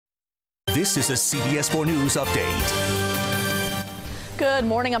This is a CBS 4 News update. Good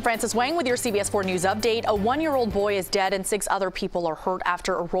morning. I'm Frances Wang with your CBS 4 News update. A 1-year-old boy is dead and 6 other people are hurt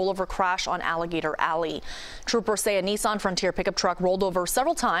after a rollover crash on Alligator Alley. Troopers say a Nissan Frontier pickup truck rolled over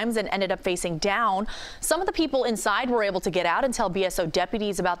several times and ended up facing down. Some of the people inside were able to get out and tell BSO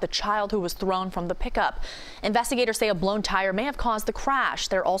deputies about the child who was thrown from the pickup. Investigators say a blown tire may have caused the crash.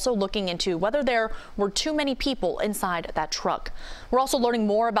 They're also looking into whether there were too many people inside that truck. We're also learning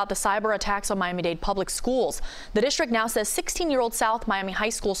more about the cyber attacks on Miami-Dade public schools. The district now says 16-year-old South Miami High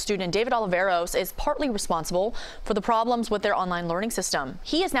School student David Oliveros is partly responsible for the problems with their online learning system.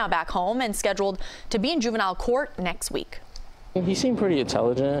 He is now back home and scheduled to be in juvenile court next week. He seemed pretty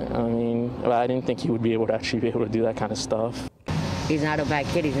intelligent. I didn't think he would be able to actually be able to do that kind of stuff. He's not a bad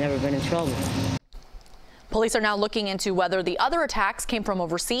kid. He's never been in trouble. Police are now looking into whether the other attacks came from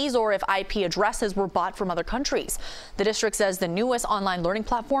overseas or if IP addresses were bought from other countries. The district says the newest online learning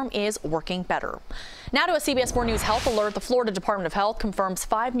platform is working better. Now to a CBS 4 News health alert. The Florida Department of Health confirms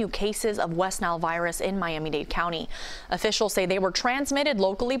 5 new cases of West Nile virus in Miami-Dade County. Officials say they were transmitted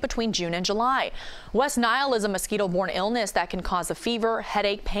locally between June and July. West Nile is a mosquito-borne illness that can cause a fever,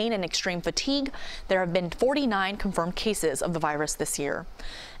 headache, pain, and extreme fatigue. There have been 49 confirmed cases of the virus this year.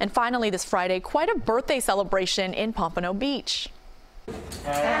 And finally, this Friday, quite a birthday celebration in Pompano Beach.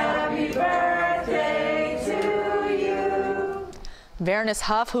 Happy birthday to you. Vernice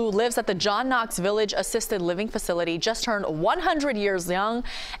Huff, who lives at the John Knox Village Assisted Living Facility, just turned 100 years young,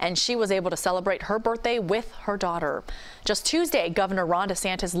 and she was able to celebrate her birthday with her daughter. Just Tuesday, Governor Ron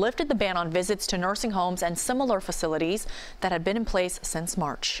DeSantis lifted the ban on visits to nursing homes and similar facilities that had been in place since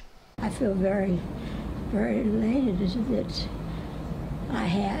March. I feel very, very elated that I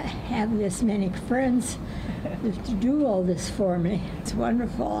have this many friends to do all this for me. It's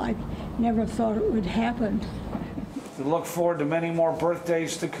wonderful. I never thought it would happen. You look forward to many more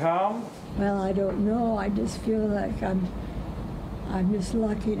birthdays to come? Well, I don't know. I just feel like I'm just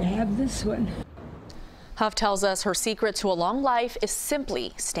lucky to have this one. Huff tells us her secret to a long life is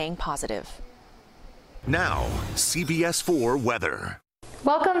simply staying positive. Now, CBS 4 weather.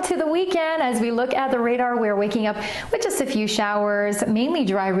 Welcome to the weekend. As we look at the radar, we're waking up with just a few showers, mainly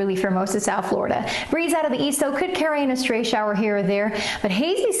dry really for most of South Florida. Breeze out of the east, though, could carry in a stray shower here or there, but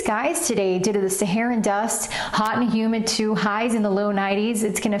hazy skies today due to the Saharan dust, hot and humid too, highs in the low 90s.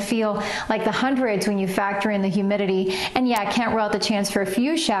 It's going to feel like the hundreds when you factor in the humidity. And yeah, I can't rule out the chance for a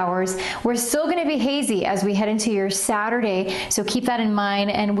few showers. We're still going to be hazy as we head into your Saturday, so keep that in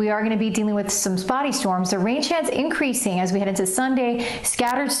mind. And we are going to be dealing with some spotty storms. The rain chance increasing as we head into Sunday.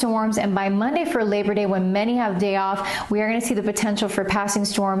 Scattered storms, and by Monday for Labor Day, when many have day off, we are going to see the potential for passing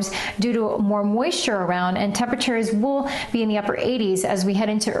storms due to more moisture around, and temperatures will be in the upper 80s as we head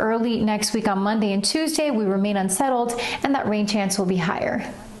into early next week on Monday and Tuesday. We remain unsettled, and that rain chance will be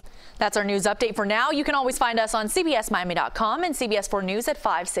higher. That's our news update for now. You can always find us on CBSMiami.com and CBS 4 News at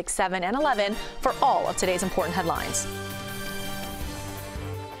 5, 6, 7, and 11 for all of today's important headlines.